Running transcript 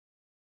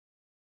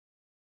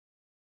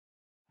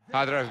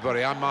Hi there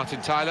everybody, I'm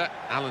Martin Tyler,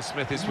 Alan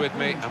Smith is with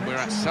me and we're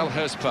at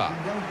Selhurst Park.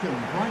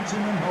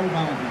 Brighton and Hove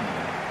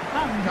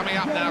Albion. Coming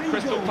up now,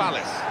 Crystal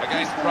Palace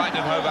against Brighton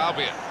and Hove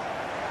Albion.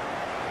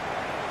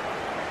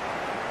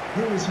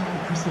 Here is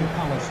my Crystal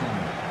Palace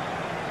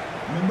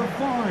line. Number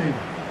 5,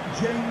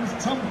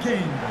 James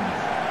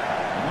Tompkins.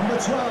 Number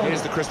 12.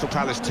 Here's the Crystal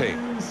Palace team.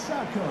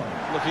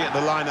 Looking at the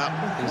lineup,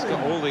 he's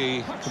got all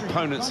the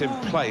components in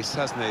place,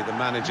 hasn't he? The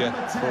manager,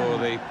 for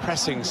the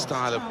pressing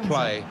style of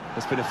play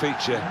has been a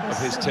feature of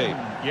his team.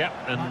 Yep,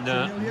 and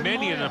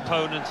many an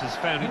opponent has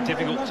found it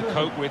difficult to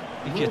cope with.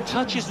 If your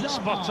touch isn't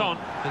spot on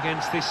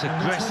against this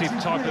aggressive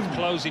type of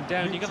closing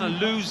down, you're going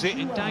to lose it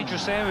in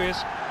dangerous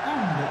areas.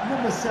 And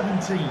number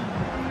 17,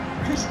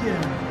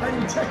 Christian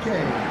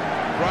Benteke.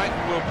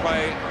 Brighton will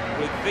play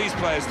with these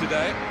players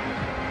today.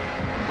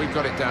 We've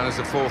got it down as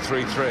a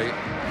 4-3-3.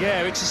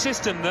 Yeah, it's a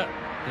system that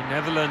the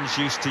Netherlands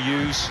used to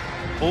use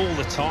all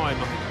the time.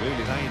 I mean,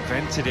 really, they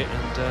invented it,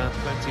 and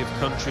plenty of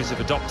countries have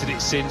adopted it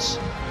since.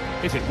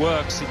 If it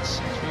works, it's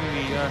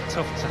really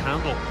tough to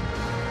handle.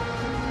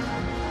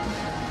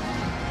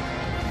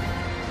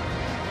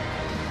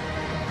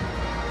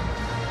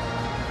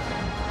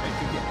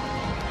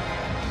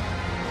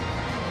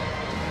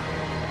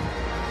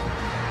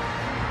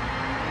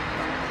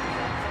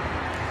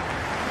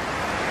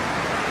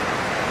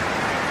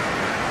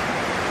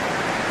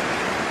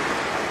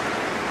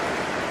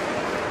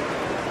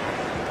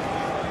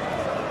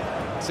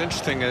 It's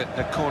interesting,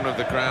 a corner of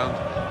the ground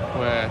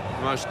where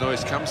most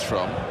noise comes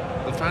from,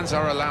 the fans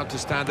are allowed to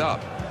stand up,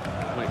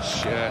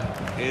 which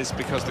is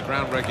because the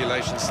ground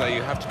regulations say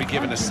you have to be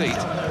given a seat.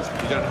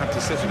 You don't have to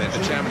sit in it.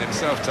 The chairman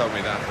himself told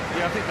me that.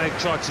 Yeah, I think they've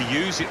tried to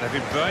use it. They've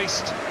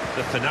embraced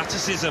the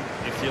fanaticism,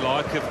 if you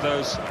like, of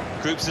those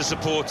groups of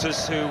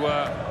supporters who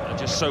are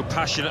just so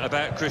passionate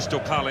about Crystal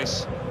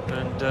Palace,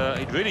 and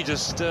it really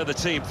does stir the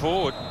team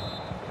forward.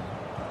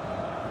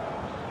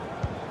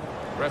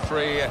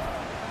 Referee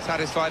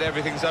satisfied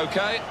everything's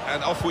okay,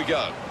 and off we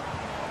go.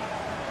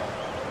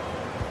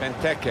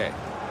 Benteke.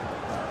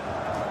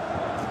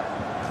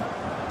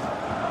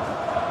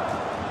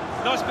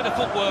 Nice bit of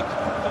footwork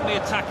from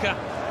the attacker,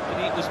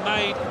 and it was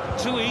made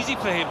too easy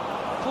for him.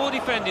 Poor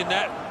defending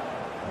that.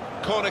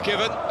 Corner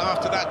given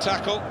after that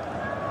tackle.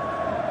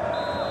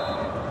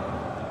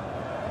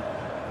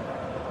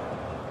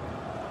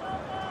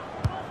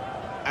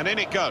 And in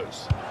it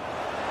goes.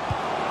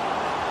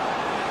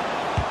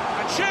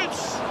 And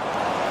shoots!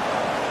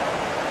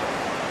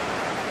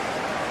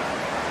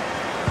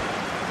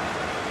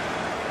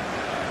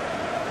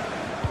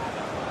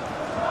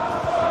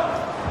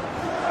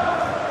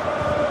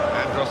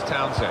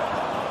 Townsend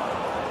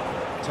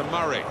to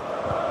Murray.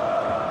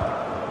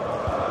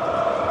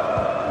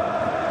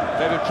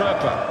 David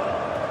Pröper.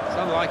 It's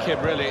unlike him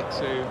really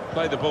to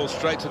play the ball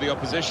straight to the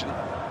opposition.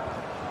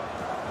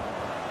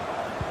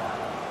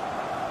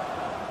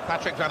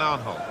 Patrick van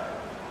Aanholt.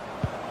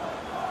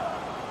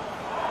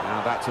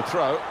 Now that's a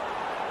throw.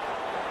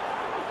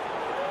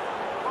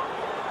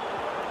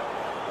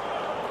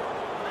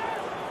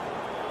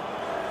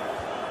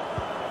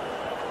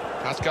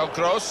 Pascal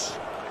Gross.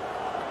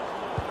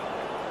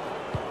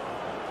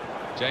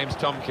 James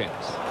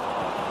Tompkins.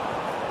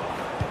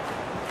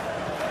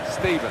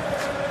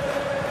 Stevens.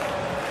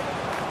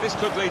 This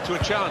could lead to a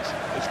chance.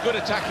 It's good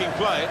attacking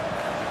play.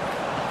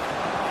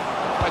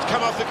 It's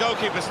come off the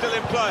goalkeeper, still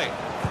in play.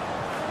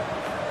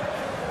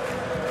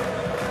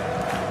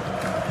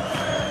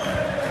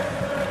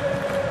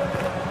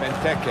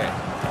 Benteke.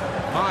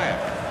 Maya.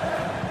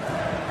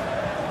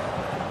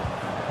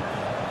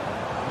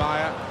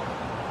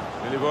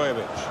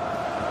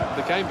 Milivojevic.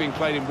 The game being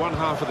played in one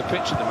half of the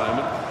pitch at the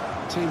moment.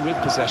 Team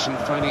with possession,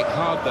 finding it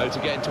hard though to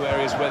get into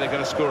areas where they're going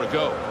to score a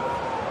goal.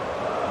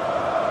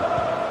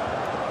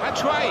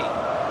 Matchway!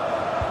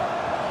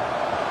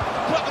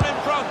 Put them in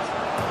front!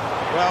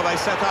 Well, they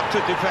set up to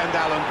defend,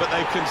 Alan, but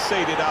they've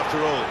conceded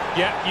after all.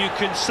 Yeah, you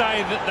can say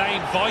that they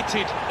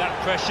invited that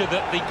pressure,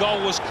 that the goal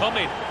was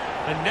coming.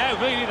 And now,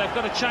 really, they've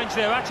got to change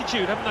their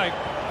attitude, haven't they?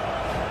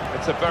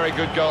 It's a very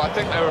good goal. I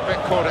think they were a bit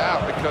caught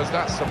out because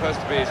that's supposed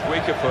to be his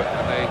weaker foot,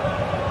 and the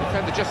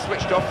defender just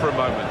switched off for a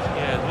moment.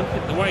 Yeah, look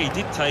at the way he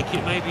did take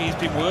it. Maybe he's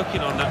been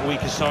working on that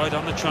weaker side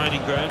on the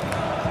training ground.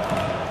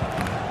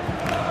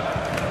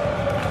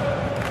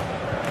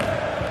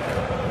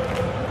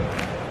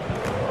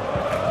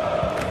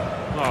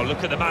 Oh,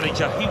 look at the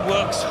manager. He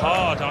works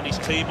hard on his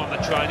team on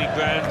the training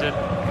ground,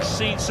 and he's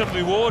seen some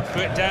reward for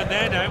it down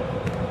there now.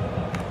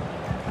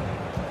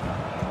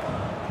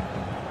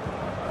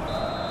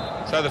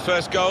 So the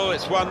first goal,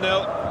 it's 1-0.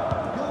 Goal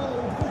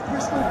for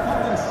Crystal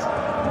Palace.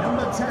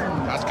 Number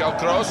 10. Pascal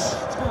Gross.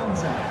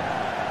 Townsend.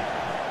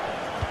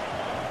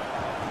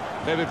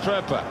 David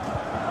Pröper.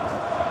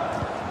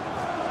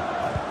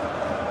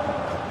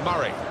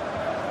 Murray.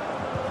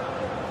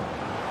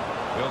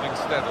 Building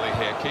steadily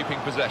here, keeping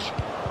possession.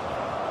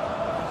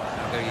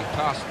 And the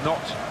pass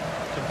not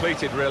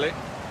completed, really.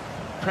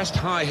 Pressed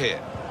high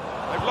here.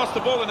 They've lost the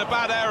ball in a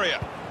bad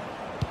area.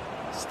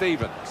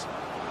 Stevens.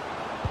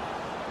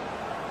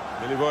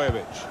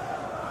 Milivojevic.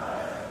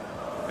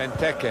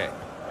 Benteke.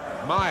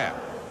 Maya.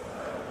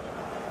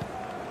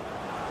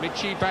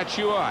 Michi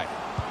Batshuayi.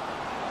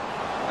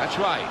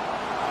 Batshuayi.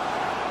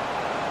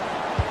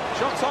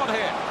 Shots on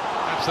here.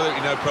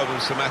 Absolutely no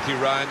problems for Matthew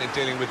Ryan in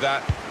dealing with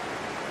that.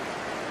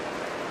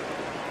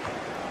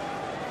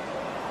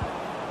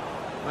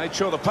 Made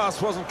sure the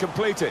pass wasn't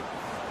completed.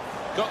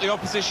 Got the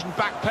opposition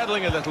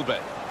backpedaling a little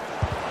bit.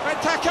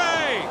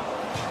 Benteke!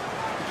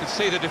 You can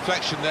see the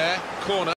deflection there. Corner.